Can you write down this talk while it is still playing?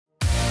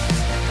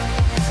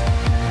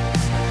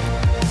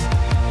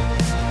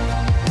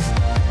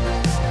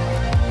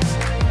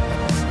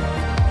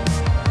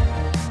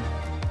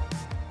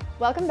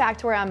Welcome back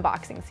to our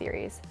unboxing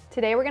series.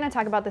 Today we're going to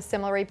talk about the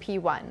Cimilre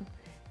P1.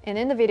 And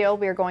in the video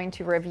we are going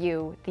to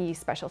review the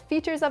special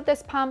features of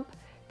this pump,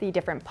 the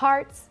different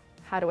parts,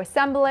 how to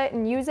assemble it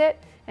and use it,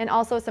 and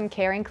also some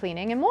care and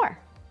cleaning and more.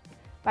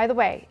 By the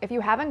way, if you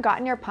haven't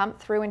gotten your pump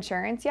through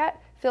insurance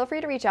yet, feel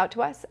free to reach out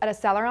to us at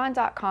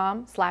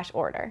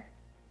aceleron.com/order.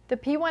 The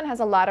P1 has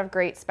a lot of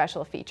great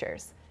special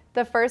features.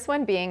 The first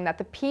one being that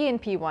the P in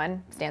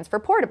P1 stands for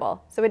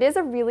portable. So it is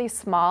a really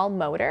small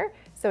motor,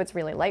 so it's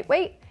really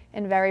lightweight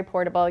and very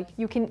portable.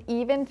 You can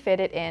even fit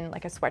it in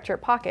like a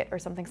sweatshirt pocket or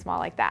something small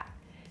like that.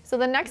 So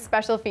the next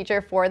special feature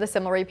for the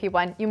Cimilre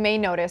P1 you may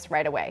notice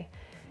right away.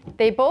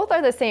 They both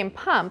are the same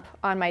pump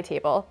on my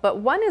table, but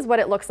one is what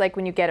it looks like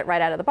when you get it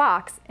right out of the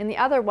box, and the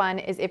other one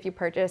is if you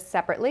purchase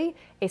separately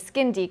a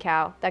skin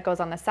decal that goes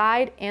on the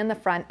side and the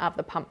front of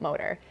the pump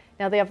motor.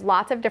 Now they have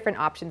lots of different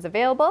options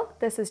available.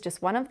 This is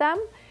just one of them.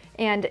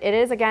 And it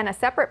is, again, a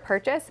separate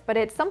purchase, but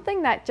it's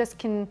something that just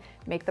can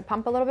make the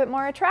pump a little bit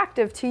more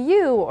attractive to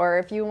you, or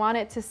if you want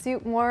it to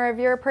suit more of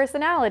your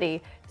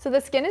personality. So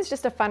the skin is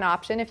just a fun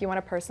option if you want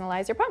to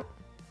personalize your pump.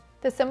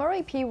 The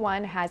Cimilre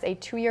P1 has a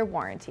 2-year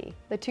warranty.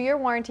 The 2-year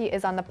warranty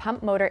is on the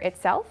pump motor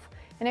itself,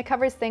 and it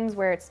covers things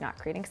where it's not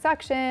creating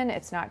suction,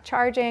 it's not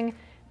charging,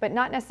 but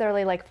not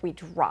necessarily like if we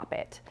drop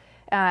it.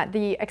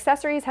 The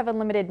accessories have a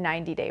limited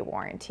 90-day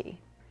warranty.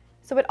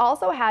 So it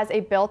also has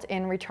a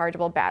built-in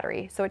rechargeable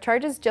battery. So it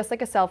charges just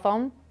like a cell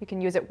phone. You can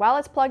use it while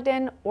it's plugged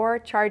in or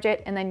charge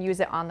it and then use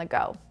it on the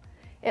go.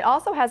 It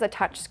also has a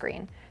touch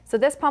screen. So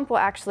this pump will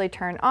actually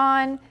turn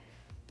on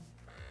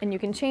and you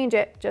can change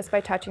it just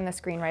by touching the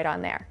screen right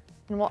on there.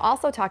 And we'll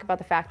also talk about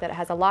the fact that it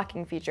has a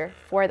locking feature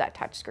for that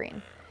touch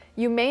screen.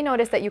 You may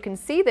notice that you can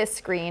see this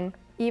screen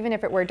even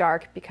if it were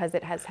dark because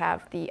it has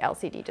the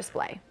LCD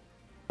display.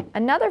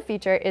 Another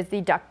feature is the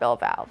duckbill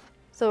valve.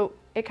 So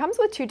it comes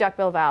with 2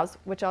 duckbill valves,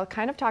 which I'll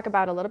kind of talk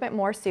about a little bit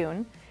more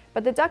soon.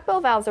 But the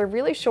duckbill valves are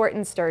really short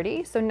and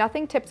sturdy, so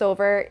nothing tips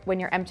over when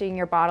you're emptying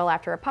your bottle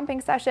after a pumping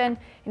session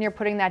and you're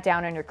putting that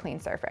down on your clean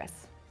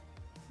surface.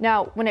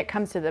 Now, when it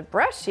comes to the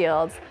breast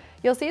shields,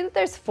 you'll see that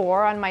there's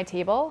 4 on my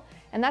table,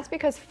 and that's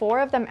because 4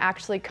 of them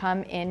actually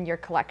come in your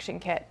collection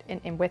kit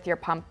and with your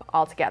pump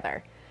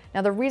altogether.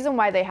 Now, the reason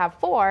why they have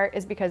 4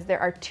 is because there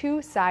are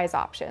 2 size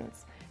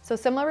options. So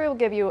Cimilre will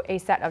give you a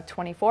set of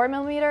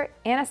 24mm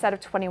and a set of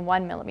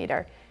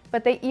 21mm,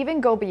 but they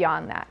even go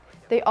beyond that.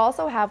 They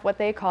also have what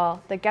they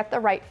call the Get the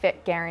Right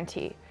Fit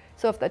guarantee.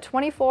 So if the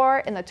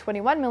 24 and the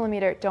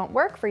 21mm don't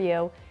work for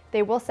you,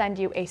 they will send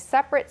you a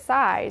separate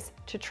size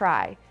to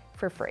try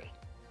for free.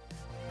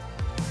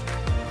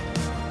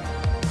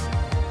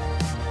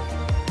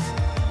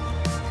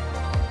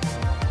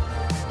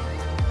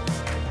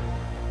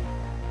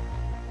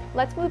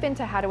 Let's move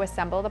into how to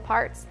assemble the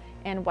parts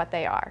and what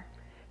they are.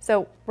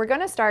 So we're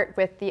going to start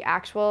with the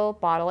actual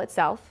bottle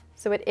itself.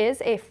 So it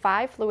is a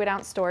 5 fluid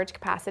ounce storage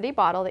capacity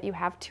bottle that you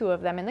have 2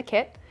 of them in the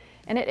kit,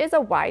 and it is a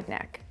wide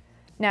neck.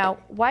 Now,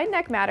 wide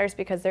neck matters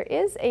because there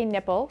is a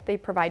nipple. They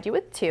provide you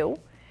with 2.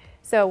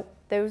 So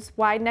those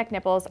wide neck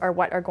nipples are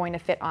what are going to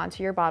fit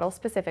onto your bottle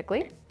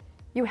specifically.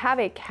 You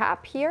have a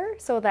cap here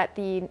so that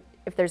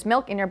if there's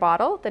milk in your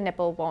bottle, the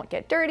nipple won't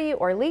get dirty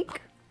or leak.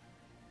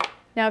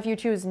 Now, if you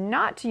choose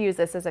not to use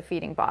this as a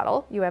feeding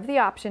bottle, you have the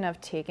option of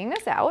taking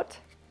this out.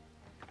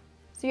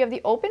 So you have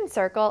the open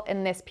circle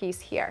in this piece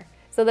here.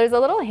 So there's a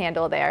little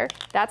handle there.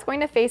 That's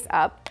going to face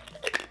up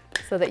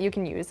so that you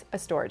can use a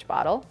storage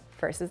bottle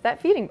versus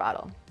that feeding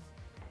bottle.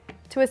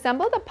 To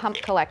assemble the pump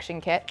collection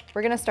kit,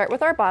 we're going to start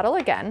with our bottle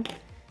again.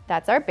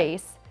 That's our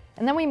base.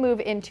 And then we move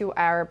into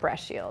our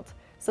breast shield.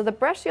 So the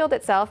breast shield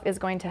itself is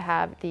going to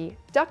have the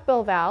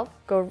duckbill valve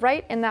go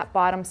right in that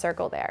bottom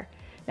circle there.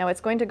 Now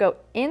it's going to go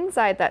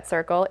inside that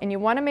circle, and you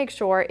want to make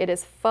sure it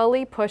is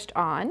fully pushed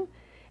on.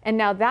 And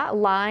now that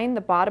line,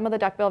 the bottom of the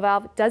duckbill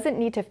valve, doesn't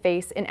need to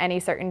face in any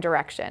certain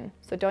direction.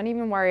 So don't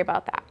even worry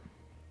about that.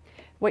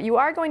 What you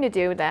are going to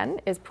do then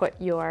is put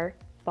your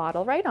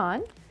bottle right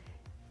on,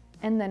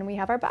 and then we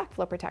have our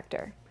backflow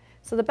protector.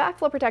 So the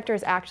backflow protector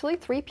is actually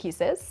 3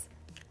 pieces.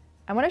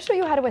 I want to show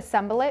you how to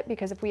assemble it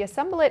because if we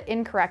assemble it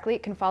incorrectly,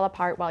 it can fall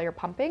apart while you're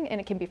pumping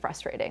and it can be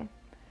frustrating.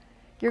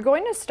 You're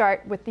going to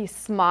start with the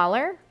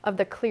smaller of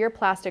the clear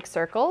plastic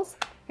circles,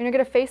 and you're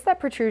going to face that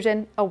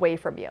protrusion away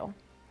from you.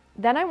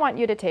 Then I want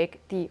you to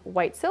take the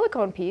white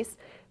silicone piece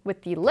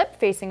with the lip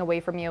facing away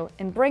from you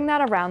and bring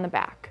that around the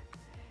back.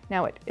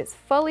 Now it is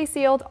fully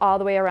sealed all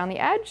the way around the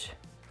edge,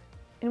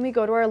 and we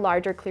go to our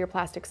larger clear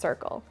plastic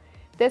circle.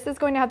 This is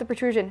going to have the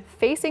protrusion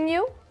facing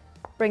you.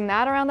 Bring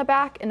that around the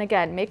back, and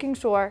again, making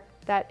sure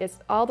that it's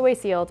all the way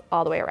sealed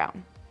all the way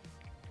around.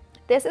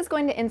 This is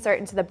going to insert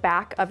into the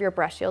back of your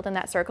breast shield in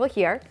that circle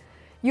here.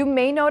 You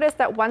may notice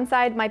that one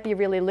side might be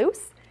really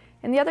loose,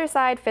 and the other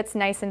side fits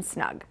nice and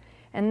snug.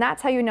 And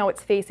that's how you know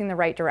it's facing the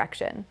right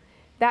direction.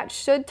 That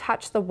should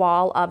touch the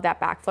wall of that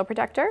backflow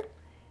protector.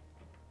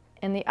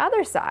 And the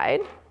other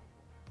side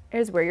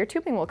is where your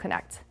tubing will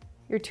connect.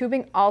 Your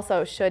tubing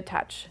also should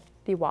touch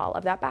the wall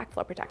of that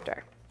backflow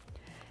protector.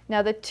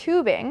 Now the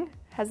tubing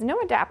has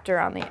no adapter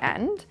on the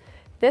end.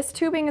 This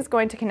tubing is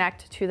going to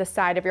connect to the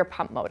side of your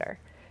pump motor.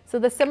 So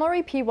the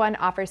Cimilre P1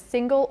 offers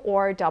single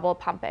or double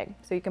pumping,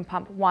 so you can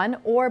pump one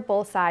or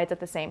both sides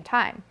at the same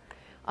time.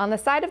 On the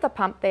side of the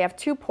pump, they have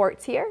two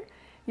ports here.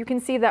 You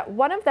can see that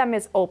one of them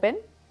is open.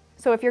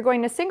 So if you're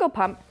going to single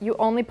pump, you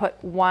only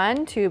put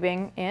one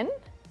tubing in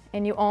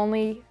and you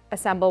only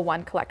assemble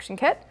one collection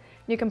kit.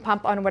 You can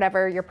pump on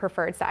whatever your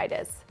preferred side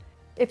is.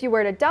 If you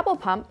were to double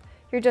pump,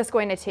 you're just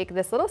going to take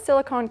this little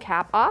silicone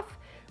cap off,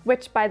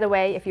 which, by the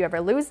way, if you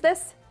ever lose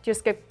this,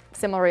 just give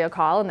Cimilre a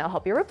call and they'll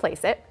help you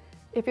replace it.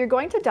 If you're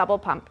going to double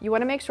pump, you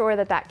want to make sure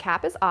that that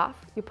cap is off.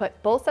 You put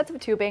both sets of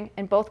tubing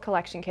and both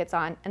collection kits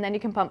on, and then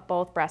you can pump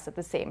both breasts at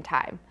the same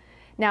time.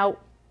 Now,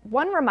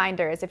 one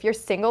reminder is if you're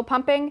single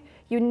pumping,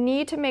 you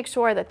need to make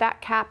sure that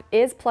that cap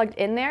is plugged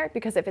in there,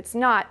 because if it's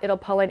not, it'll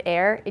pull in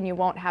air and you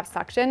won't have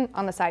suction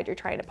on the side you're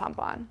trying to pump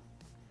on.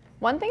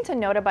 One thing to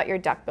note about your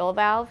duckbill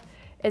valve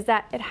is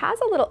that it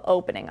has a little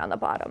opening on the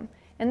bottom,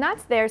 and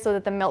that's there so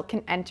that the milk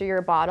can enter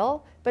your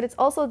bottle, but it's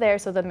also there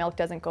so the milk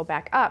doesn't go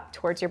back up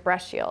towards your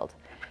breast shield.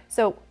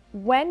 So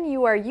when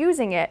you are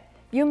using it,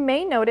 you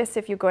may notice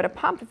if you go to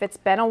pump, if it's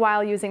been a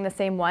while using the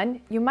same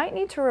one, you might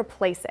need to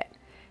replace it.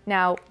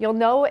 Now, you'll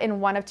know in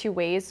one of two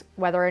ways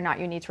whether or not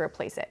you need to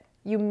replace it.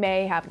 You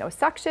may have no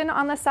suction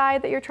on the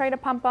side that you're trying to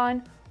pump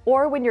on,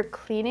 or when you're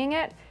cleaning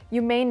it,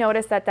 you may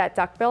notice that that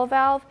duckbill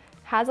valve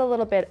has a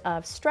little bit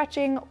of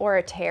stretching or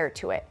a tear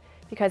to it,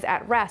 because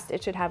at rest,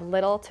 it should have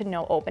little to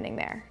no opening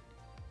there.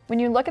 When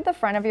you look at the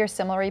front of your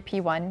Cimilre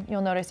P1,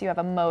 you'll notice you have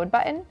a mode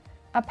button,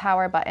 a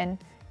power button,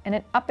 and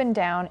an up and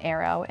down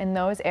arrow, and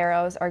those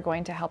arrows are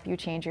going to help you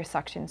change your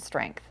suction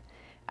strength.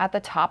 At the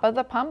top of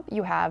the pump,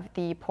 you have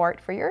the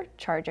port for your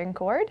charging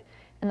cord,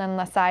 and then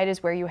the side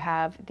is where you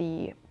have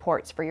the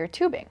ports for your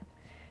tubing.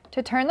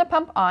 To turn the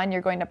pump on,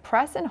 you're going to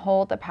press and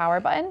hold the power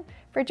button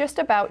for just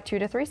about 2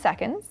 to 3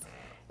 seconds.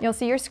 You'll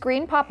see your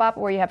screen pop up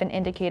where you have an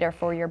indicator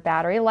for your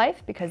battery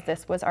life, because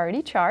this was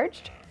already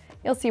charged.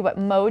 You'll see what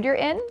mode you're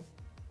in,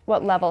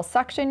 what level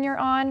suction you're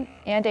on,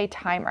 and a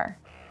timer.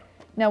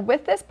 Now,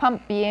 with this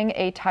pump being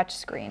a touch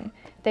screen,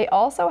 they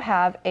also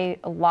have a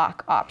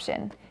lock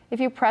option. If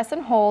you press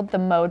and hold the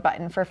mode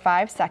button for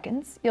 5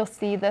 seconds, you'll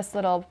see this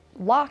little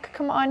lock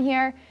come on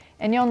here,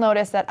 and you'll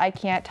notice that I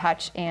can't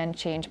touch and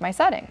change my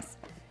settings.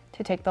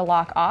 To take the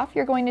lock off,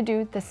 you're going to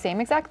do the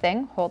same exact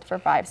thing, hold for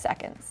 5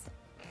 seconds.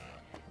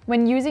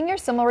 When using your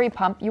Cimilre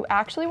pump, you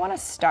actually want to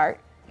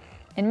start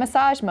in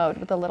massage mode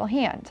with a little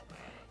hand.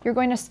 You're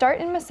going to start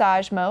in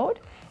massage mode,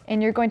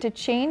 and you're going to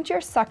change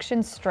your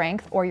suction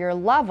strength or your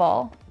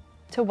level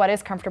to what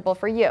is comfortable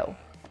for you.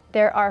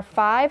 There are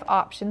 5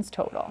 options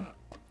total.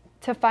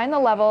 To find the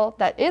level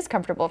that is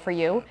comfortable for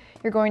you,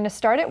 you're going to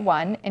start at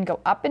 1 and go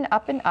up and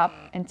up and up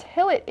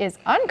until it is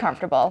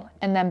uncomfortable,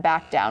 and then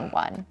back down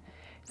 1.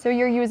 So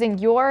you're using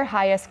your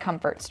highest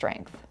comfort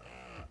strength.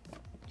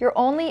 You're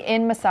only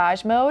in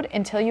massage mode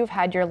until you've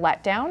had your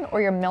letdown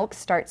or your milk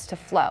starts to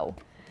flow.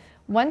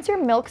 Once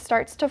your milk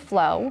starts to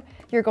flow,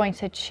 you're going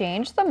to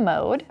change the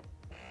mode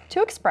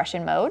to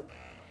expression mode,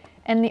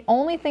 and the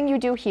only thing you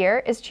do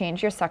here is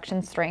change your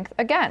suction strength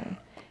again.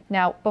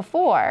 Now,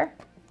 before,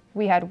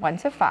 we had 1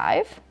 to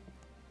 5,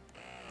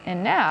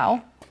 and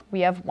now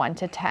we have 1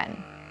 to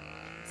 10.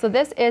 So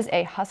this is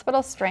a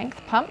hospital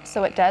strength pump,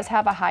 so it does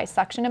have a high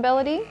suction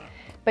ability,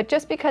 but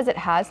just because it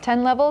has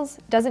 10 levels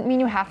doesn't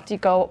mean you have to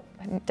go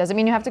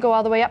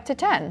all the way up to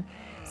 10.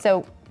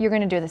 So you're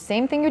going to do the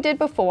same thing you did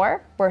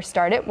before, where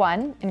start at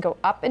 1 and go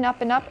up and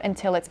up and up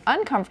until it's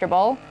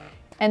uncomfortable,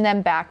 and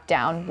then back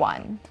down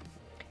 1.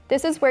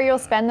 This is where you'll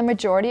spend the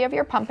majority of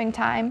your pumping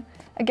time.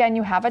 Again,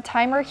 you have a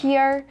timer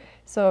here,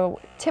 so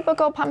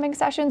typical pumping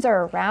sessions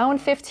are around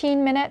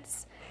 15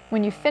 minutes.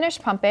 When you finish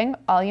pumping,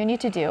 all you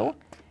need to do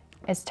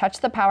is touch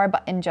the power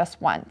button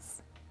just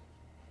once.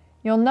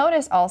 You'll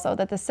notice also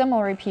that the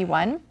Cimilre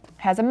P1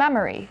 has a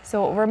memory,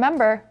 so it will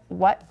remember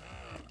what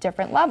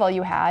different level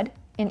you had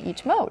in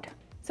each mode.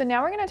 So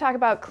now we're going to talk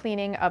about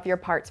cleaning of your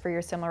parts for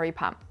your Cimilre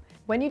pump.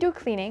 When you do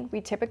cleaning, we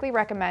typically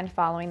recommend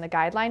following the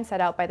guidelines set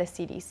out by the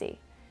CDC.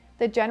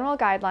 The general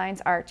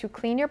guidelines are to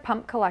clean your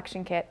pump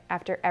collection kit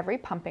after every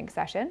pumping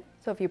session.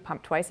 So if you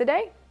pump twice a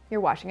day, you're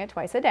washing it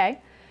twice a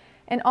day.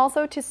 And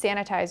also to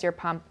sanitize your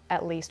pump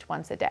at least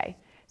once a day.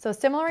 So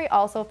Cimilre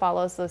also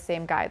follows those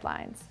same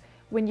guidelines.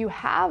 When you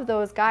have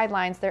those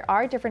guidelines, there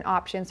are different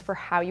options for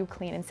how you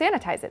clean and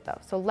sanitize it though.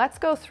 So let's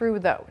go through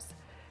those.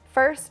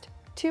 First,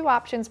 2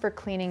 options for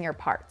cleaning your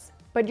parts,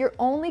 but you're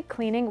only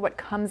cleaning what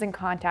comes in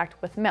contact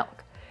with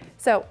milk.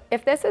 So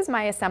if this is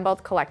my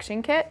assembled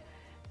collection kit,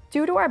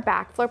 due to our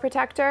backflow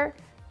protector,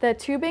 the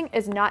tubing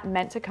is not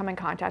meant to come in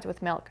contact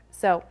with milk.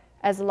 So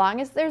as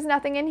long as there's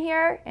nothing in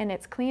here and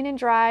it's clean and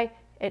dry,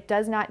 it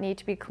does not need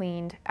to be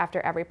cleaned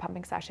after every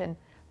pumping session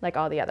like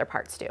all the other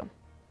parts do.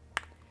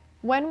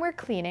 When we're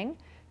cleaning,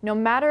 no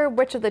matter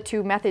which of the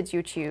 2 methods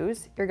you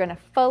choose, you're going to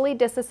fully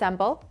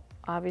disassemble,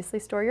 obviously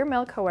store your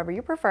milk however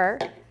you prefer,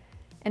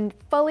 and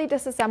fully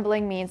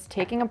disassembling means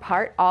taking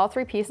apart all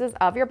 3 pieces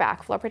of your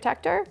backflow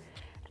protector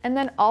and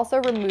then also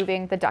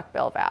removing the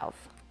duckbill valve.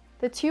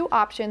 The 2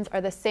 options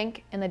are the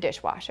sink and the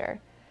dishwasher.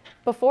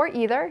 Before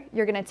either,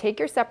 you're gonna take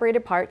your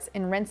separated parts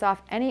and rinse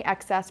off any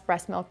excess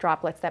breast milk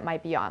droplets that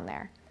might be on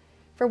there.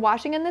 For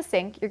washing in the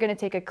sink, you're gonna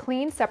take a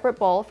clean separate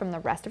bowl from the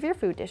rest of your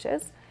food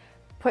dishes,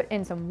 put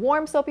in some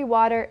warm soapy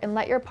water and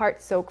let your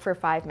parts soak for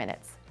 5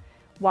 minutes.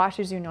 Wash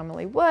as you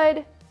normally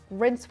would,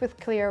 rinse with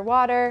clear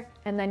water,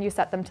 and then you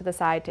set them to the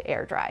side to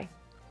air dry.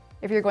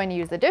 If you're going to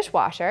use the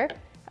dishwasher,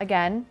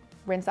 again,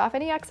 rinse off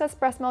any excess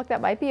breast milk that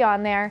might be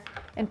on there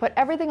and put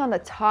everything on the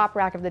top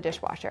rack of the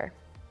dishwasher.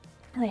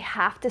 And they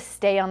have to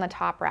stay on the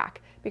top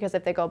rack because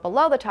if they go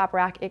below the top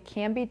rack, it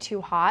can be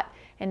too hot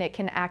and it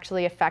can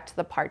actually affect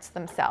the parts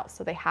themselves.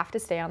 So they have to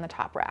stay on the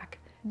top rack.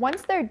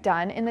 Once they're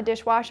done in the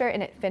dishwasher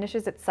and it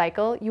finishes its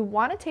cycle, you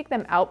want to take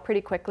them out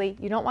pretty quickly.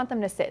 You don't want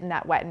them to sit in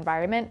that wet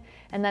environment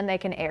and then they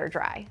can air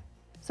dry.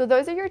 So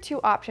those are your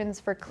two options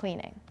for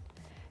cleaning.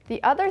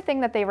 The other thing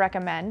that they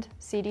recommend,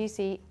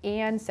 CDC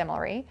and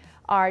Cimilre,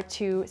 are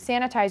to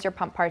sanitize your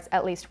pump parts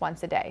at least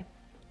once a day.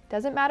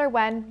 Doesn't matter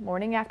when,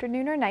 morning,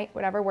 afternoon, or night,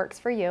 whatever works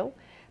for you,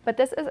 but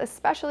this is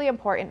especially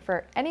important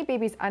for any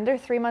babies under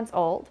 3 months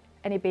old,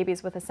 any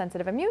babies with a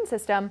sensitive immune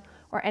system,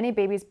 or any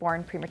babies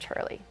born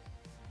prematurely.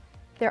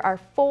 There are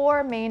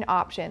 4 main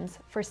options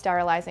for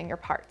sterilizing your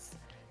parts.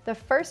 The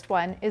first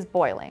one is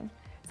boiling.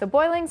 So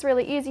boiling's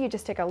really easy. You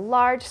just take a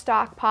large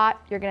stock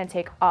pot. You're gonna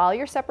take all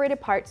your separated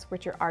parts,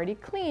 which are already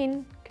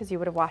clean, because you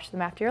would have washed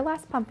them after your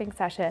last pumping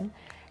session,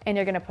 and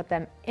you're gonna put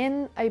them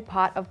in a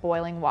pot of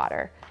boiling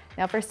water.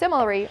 Now for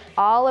Cimilre,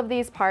 all of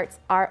these parts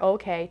are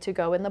okay to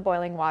go in the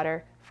boiling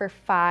water for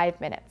 5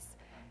 minutes.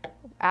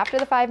 After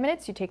the 5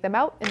 minutes, you take them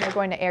out and they're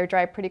going to air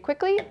dry pretty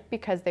quickly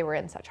because they were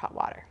in such hot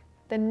water.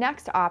 The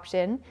next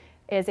option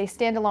is a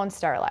standalone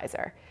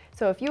sterilizer.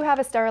 So if you have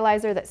a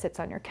sterilizer that sits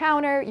on your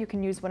counter, you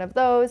can use one of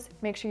those.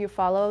 Make sure you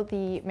follow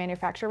the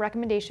manufacturer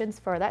recommendations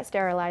for that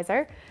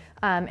sterilizer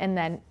and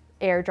then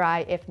air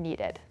dry if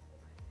needed.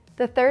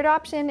 The third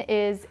option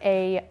is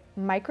a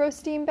micro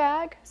steam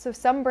bag. So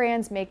some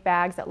brands make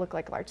bags that look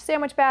like large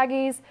sandwich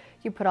baggies.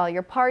 You put all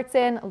your parts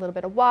in, a little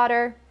bit of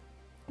water,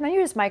 and then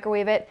you just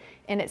microwave it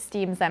and it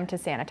steams them to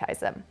sanitize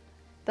them.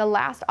 The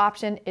last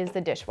option is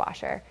the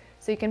dishwasher.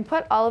 So you can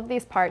put all of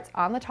these parts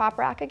on the top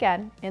rack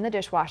again in the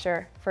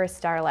dishwasher for a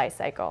sterilized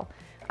cycle.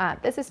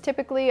 This is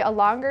typically a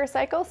longer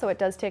cycle, so it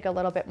does take a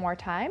little bit more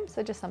time,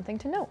 so just something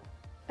to note.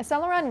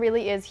 Aceleron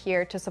really is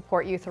here to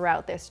support you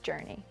throughout this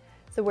journey.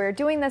 So we're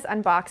doing this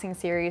unboxing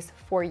series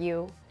for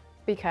you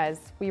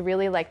because we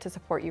really like to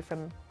support you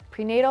from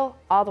prenatal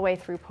all the way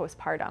through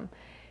postpartum.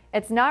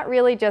 It's not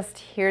really just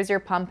here's your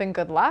pump and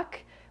good luck.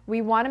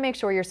 We want to make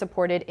sure you're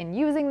supported in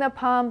using the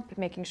pump,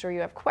 making sure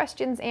you have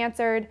questions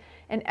answered,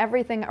 and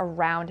everything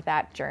around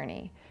that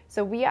journey.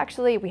 So we have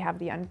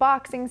the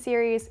unboxing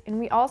series, and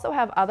we also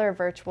have other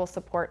virtual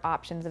support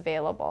options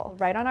available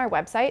right on our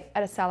website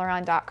at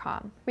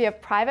aceleron.com. We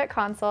have private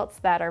consults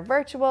that are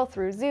virtual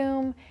through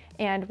Zoom,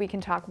 and we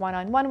can talk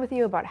one-on-one with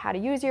you about how to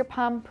use your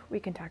pump. We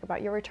can talk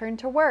about your return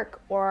to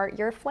work or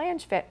your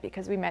flange fit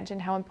because we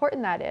mentioned how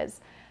important that is.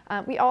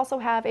 We also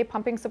have a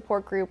pumping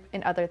support group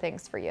and other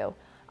things for you.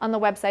 On the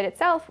website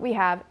itself, we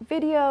have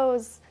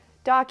videos,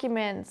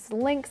 documents,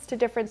 links to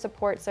different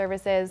support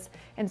services,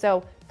 and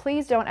so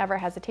please don't ever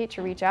hesitate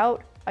to reach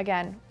out.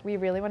 Again, we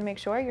really want to make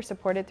sure you're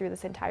supported through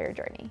this entire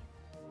journey.